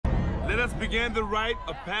us begin the rite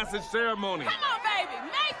of passage ceremony. Come on, baby.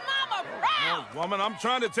 Make Mama proud. Oh, woman, I'm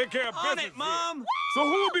trying to take care of business. On it, Mom. Here. So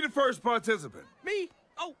who will be the first participant? Me.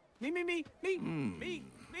 Oh, me. Me.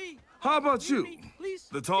 How about you? Me, please.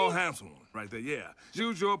 The tall, handsome one, right there. Yeah.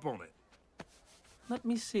 Choose your opponent. Let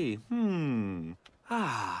me see.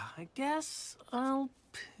 I guess I'll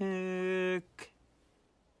pick...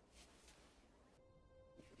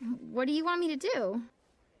 What do you want me to do?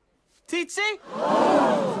 Tsitsi?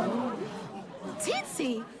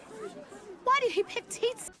 Tsitsi? Why did he pick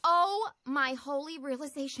Tsitsi? Oh, my holy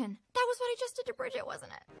realization. That was what I just did to Bridget,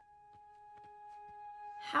 wasn't it?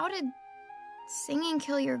 How did singing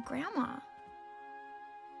kill your grandma?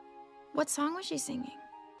 What song was she singing?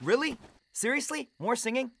 Really? Seriously? More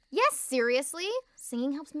singing? Yes, seriously.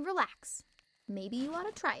 Singing helps me relax. Maybe you ought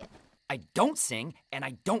to try it. I don't sing, and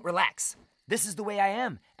I don't relax. This is the way I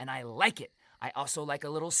am, and I like it. I also like a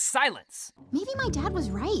little silence. Maybe my dad was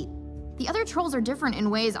right. The other trolls are different in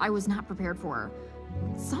ways I was not prepared for.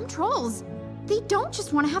 Some trolls, they don't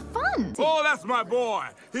just want to have fun. Oh, that's my boy.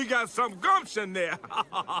 He got some gumption there.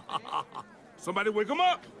 Somebody wake him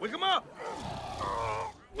up. Wake him up.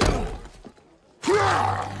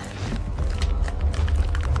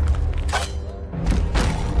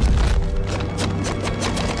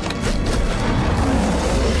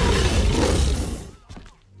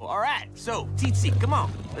 All right, so, Tsitsi, come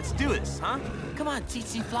on. Let's do this, huh? Come on,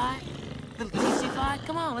 Tsitsi Fly. Little Tsitsi Fly,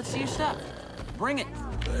 come on, let's see your stuff. Bring it.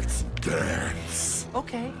 Let's dance.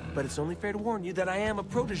 Okay, but it's only fair to warn you that I am a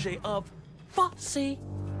protege of Fosse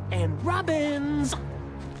and Robbins.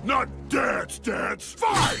 Not dance,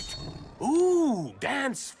 fight! Ooh,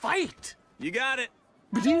 dance fight. You got it.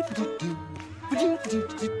 Is he dancing?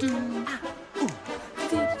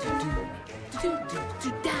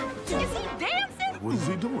 What is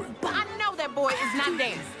he doing? I know that boy is not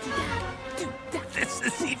dancing. This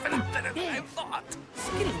is even better than I thought.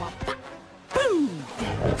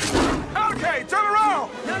 Okay, turn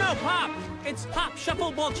around! No, Pop. It's hop,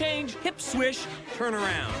 shuffle, ball change, hip swish, turn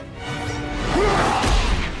around.